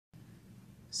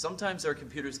Sometimes our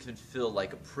computers can feel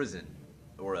like a prison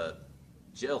or a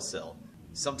jail cell.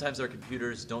 Sometimes our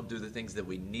computers don't do the things that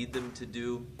we need them to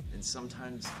do, and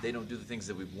sometimes they don't do the things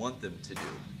that we want them to do.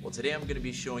 Well, today I'm going to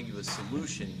be showing you a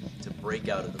solution to break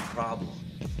out of the problem.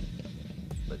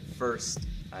 But first,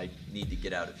 I need to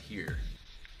get out of here.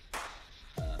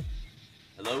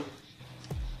 Hello?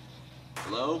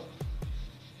 Hello?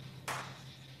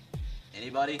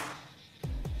 Anybody?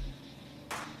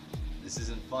 This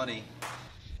isn't funny.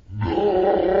 Hey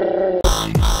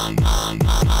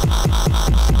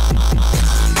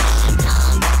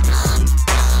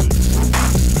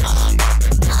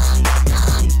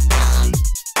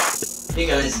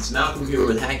guys, it's Malcolm here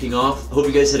with Hacking Off. Hope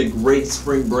you guys had a great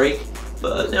spring break,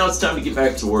 but now it's time to get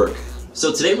back to work.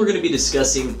 So today we're going to be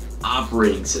discussing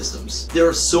operating systems. There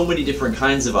are so many different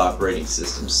kinds of operating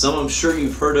systems. Some I'm sure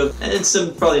you've heard of, and some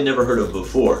you've probably never heard of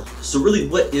before. So really,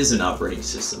 what is an operating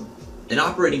system? An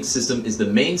operating system is the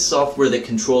main software that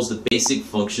controls the basic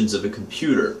functions of a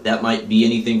computer. That might be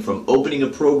anything from opening a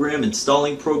program,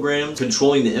 installing programs,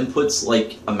 controlling the inputs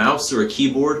like a mouse or a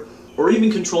keyboard, or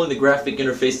even controlling the graphic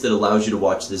interface that allows you to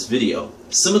watch this video.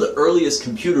 Some of the earliest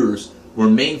computers were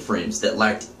mainframes that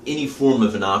lacked any form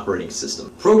of an operating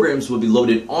system. Programs would be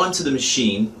loaded onto the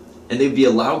machine and they'd be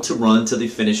allowed to run until they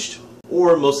finished,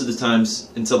 or most of the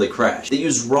times until they crashed. They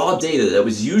used raw data that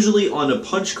was usually on a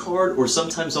punch card or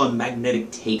sometimes on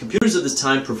magnetic tape. Computers of this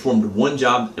time performed one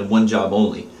job and one job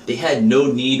only. They had no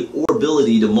need or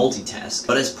ability to multitask.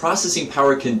 But as processing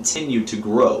power continued to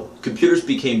grow, computers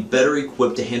became better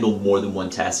equipped to handle more than one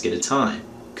task at a time.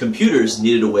 Computers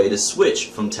needed a way to switch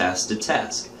from task to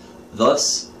task,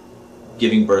 thus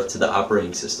giving birth to the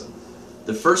operating system.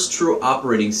 The first true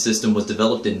operating system was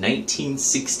developed in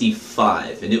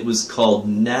 1965, and it was called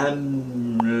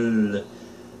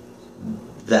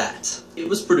that. It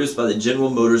was produced by the General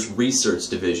Motors Research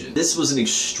Division. This was an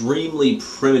extremely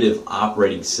primitive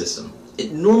operating system.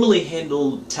 It normally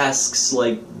handled tasks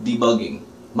like debugging.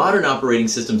 Modern operating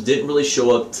systems didn't really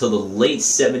show up till the late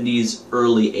 70s,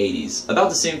 early 80s, about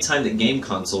the same time that game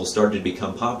consoles started to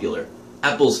become popular.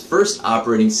 Apple's first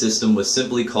operating system was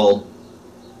simply called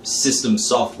System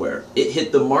Software. It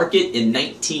hit the market in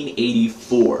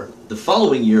 1984. The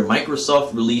following year,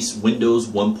 Microsoft released Windows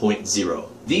 1.0.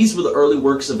 These were the early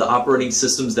works of the operating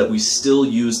systems that we still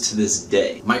use to this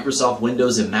day. Microsoft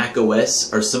Windows and Mac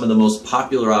OS are some of the most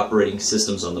popular operating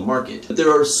systems on the market. But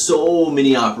there are so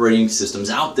many operating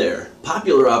systems out there.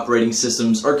 Popular operating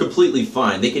systems are completely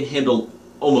fine. They can handle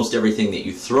almost everything that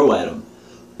you throw at them.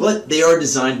 But they are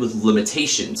designed with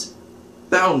limitations,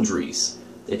 boundaries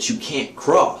that you can't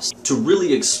cross. To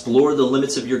really explore the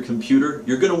limits of your computer,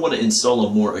 you're going to want to install a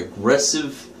more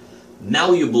aggressive,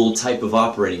 malleable type of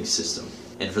operating system.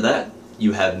 And for that,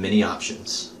 you have many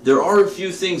options. There are a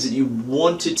few things that you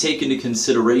want to take into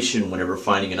consideration whenever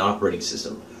finding an operating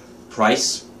system.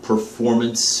 Price,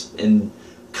 performance, and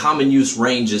common use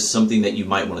range is something that you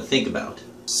might want to think about.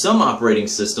 Some operating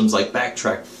systems, like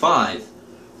Backtrack 5,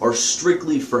 are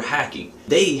strictly for hacking.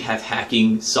 They have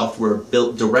hacking software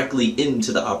built directly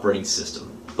into the operating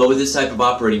system. But with this type of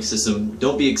operating system,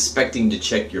 don't be expecting to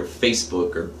check your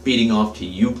Facebook or beating off to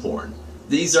YouPorn.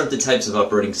 These aren't the types of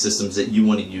operating systems that you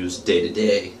want to use day to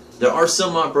day. There are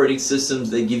some operating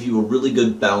systems that give you a really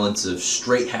good balance of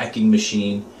straight hacking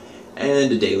machine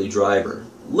and a daily driver.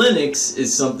 Linux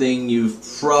is something you've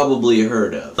probably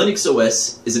heard of. Linux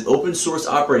OS is an open source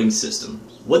operating system.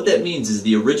 What that means is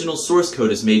the original source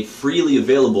code is made freely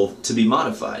available to be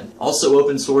modified. Also,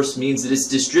 open source means that it's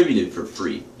distributed for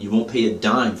free. You won't pay a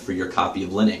dime for your copy of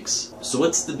Linux. So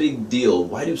what's the big deal?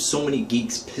 Why do so many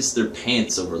geeks piss their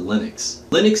pants over Linux?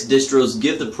 Linux distros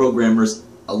give the programmers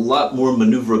a lot more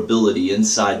maneuverability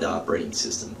inside the operating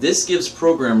system. This gives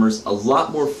programmers a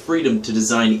lot more freedom to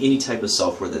design any type of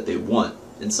software that they want.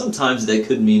 And sometimes that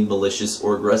could mean malicious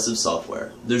or aggressive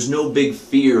software. There's no big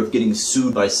fear of getting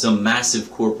sued by some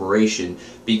massive corporation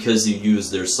because you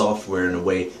used their software in a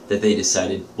way that they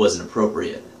decided wasn't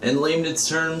appropriate. In layman's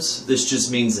terms, this just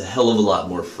means a hell of a lot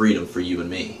more freedom for you and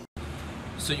me.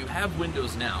 So you have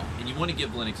Windows now, and you want to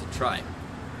give Linux a try.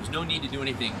 There's no need to do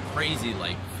anything crazy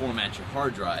like format your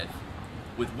hard drive.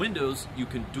 With Windows, you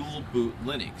can dual boot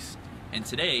Linux. And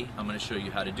today, I'm going to show you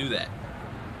how to do that.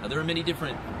 Now, there are many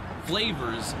different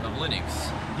flavors of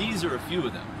Linux. These are a few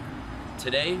of them.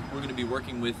 Today, we're going to be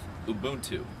working with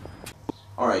Ubuntu.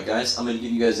 Alright guys, I'm going to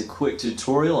give you guys a quick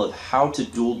tutorial of how to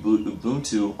dual boot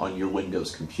Ubuntu on your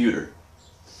Windows computer.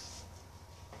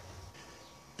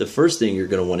 The first thing you're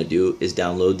going to want to do is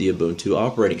download the Ubuntu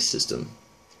operating system.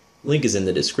 Link is in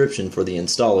the description for the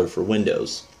installer for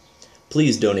Windows.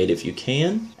 Please donate if you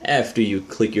can. After you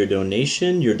click your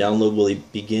donation, your download will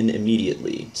begin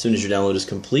immediately. As soon as your download is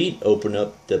complete, open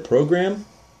up the program.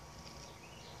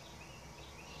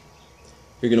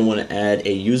 You're going to want to add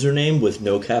a username with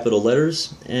no capital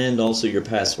letters and also your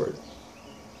password.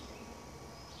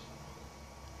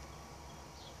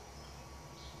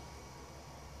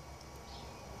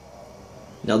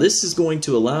 Now this is going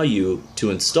to allow you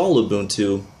to install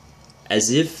Ubuntu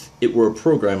as if it were a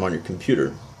program on your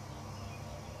computer.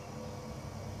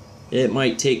 It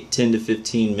might take 10 to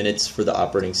 15 minutes for the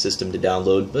operating system to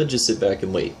download, but just sit back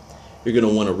and wait. You're going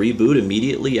to want to reboot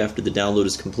immediately after the download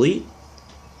is complete.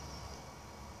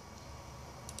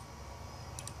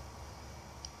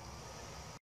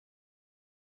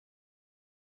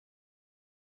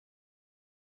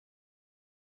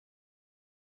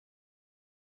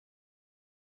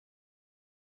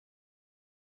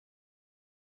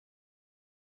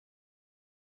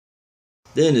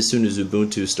 Then as soon as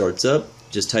Ubuntu starts up,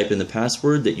 just type in the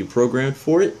password that you programmed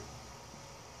for it,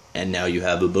 and now you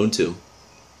have Ubuntu.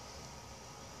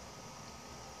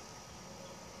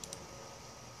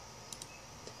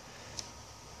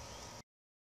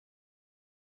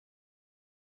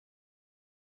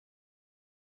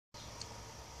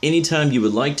 Anytime you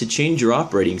would like to change your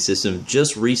operating system,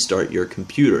 just restart your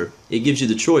computer. It gives you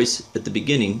the choice at the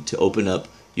beginning to open up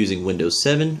using Windows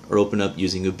 7 or open up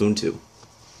using Ubuntu.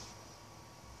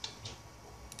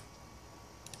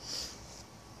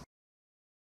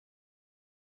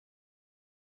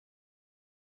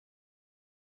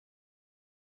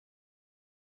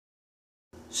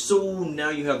 So now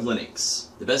you have Linux.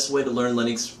 The best way to learn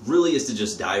Linux really is to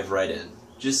just dive right in.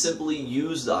 Just simply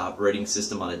use the operating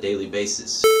system on a daily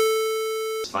basis.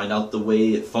 Find out the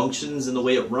way it functions and the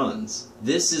way it runs.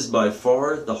 This is by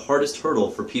far the hardest hurdle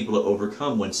for people to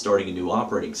overcome when starting a new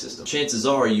operating system. Chances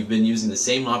are you've been using the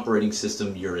same operating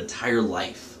system your entire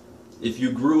life. If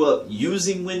you grew up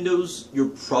using Windows, you're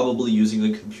probably using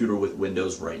a computer with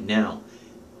Windows right now.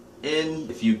 And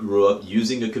if you grew up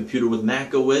using a computer with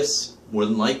Mac OS, more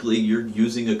than likely you're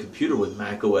using a computer with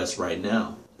Mac OS right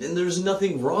now. And there's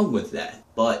nothing wrong with that.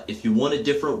 But if you want a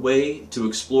different way to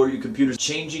explore your computer,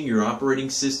 changing your operating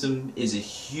system is a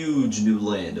huge new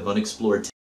land of unexplored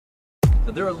territory.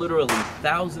 Now, there are literally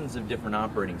thousands of different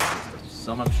operating systems.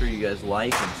 Some I'm sure you guys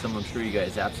like and some I'm sure you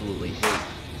guys absolutely hate.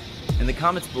 In the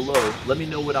comments below, let me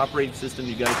know what operating system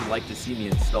you guys would like to see me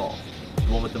install.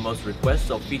 The one with the most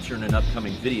requests I'll feature in an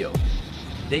upcoming video.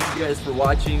 Thank you guys for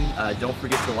watching. Don't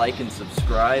forget to like and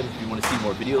subscribe if you want to see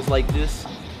more videos like this.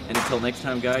 And until next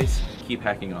time guys, keep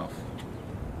hacking off.